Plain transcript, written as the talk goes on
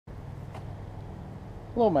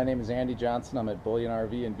Hello, my name is Andy Johnson. I'm at Bullion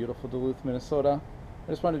RV in beautiful Duluth, Minnesota.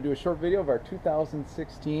 I just wanted to do a short video of our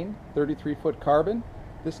 2016 33-foot Carbon.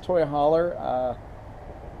 This toy hauler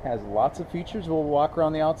has lots of features. We'll walk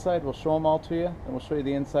around the outside, we'll show them all to you, and we'll show you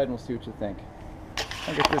the inside and we'll see what you think.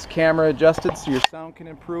 I'll get this camera adjusted so your sound can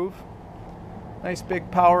improve. Nice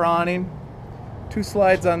big power awning. 2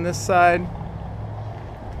 slides on this side.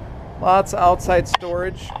 Lots of outside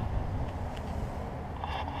storage.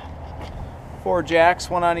 4 jacks,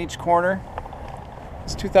 1 on each corner.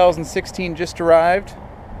 This 2016 just arrived.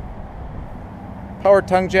 Power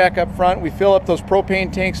tongue jack up front. We fill up those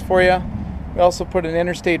propane tanks for you. We also put an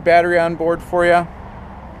interstate battery on board for you.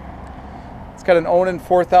 It's got an Onan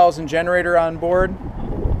 4000 generator on board.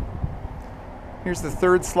 Here's the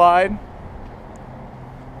 3rd slide.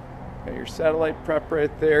 Got your satellite prep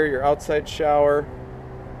right there, your outside shower.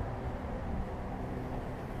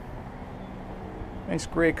 Nice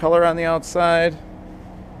gray color on the outside.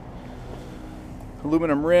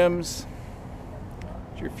 Aluminum rims.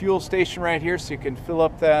 There's your fuel station right here so you can fill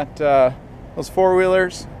up that those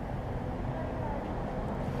 4-wheelers.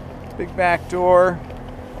 Big back door.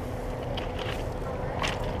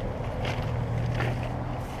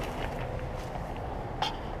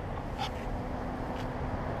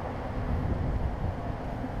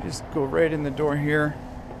 Just go right in the door here.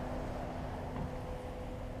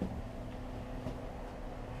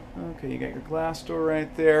 Okay, you got your glass door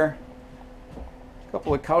right there. A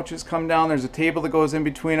couple of couches come down. There's a table that goes in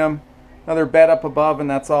between them. Another bed up above, and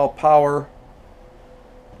that's all power.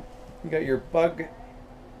 You got your bug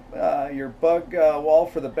wall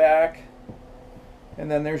for the back, and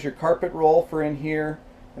then there's your carpet roll for in here,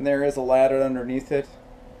 and there is a ladder underneath it.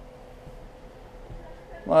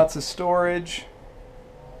 Lots of storage.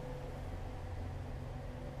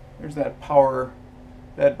 There's that power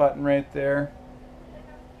bed button right there.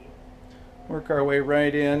 Work our way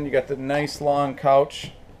right in. You got the nice long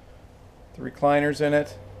couch, the recliners in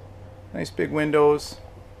it, nice big windows.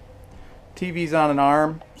 TV's on an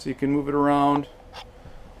arm so you can move it around.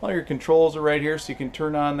 All your controls are right here so you can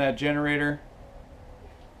turn on that generator.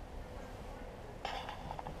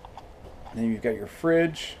 Then you've got your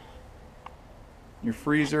fridge, your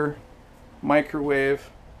freezer, microwave,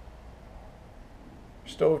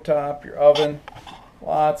 your stovetop, your oven,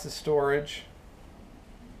 lots of storage.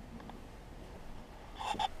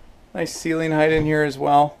 Nice ceiling height in here as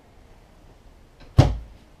well.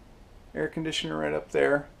 Air conditioner right up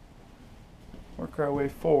there. Work our way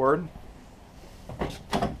forward.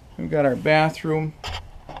 We've got our bathroom,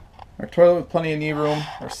 our toilet with plenty of knee room,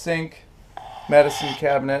 our sink, medicine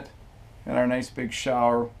cabinet, and our nice big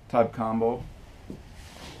shower tub combo.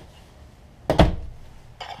 Then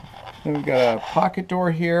we've got a pocket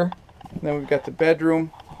door here. And then we've got the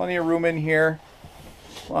bedroom, plenty of room in here,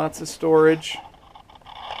 lots of storage.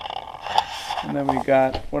 And then we've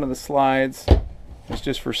got one of the slides. It's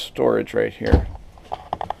just for storage right here.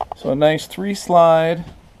 So a nice 3-slide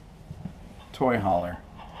toy hauler.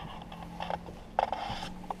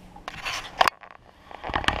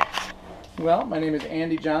 Well, my name is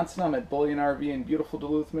Andy Johnson. I'm at Bullion RV in beautiful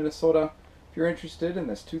Duluth, Minnesota. If you're interested in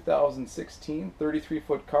this 2016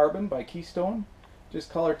 33-foot Carbon by Keystone,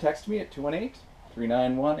 just call or text me at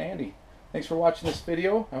 218-391-ANDY. Thanks for watching this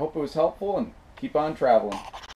video. I hope it was helpful, and keep on traveling.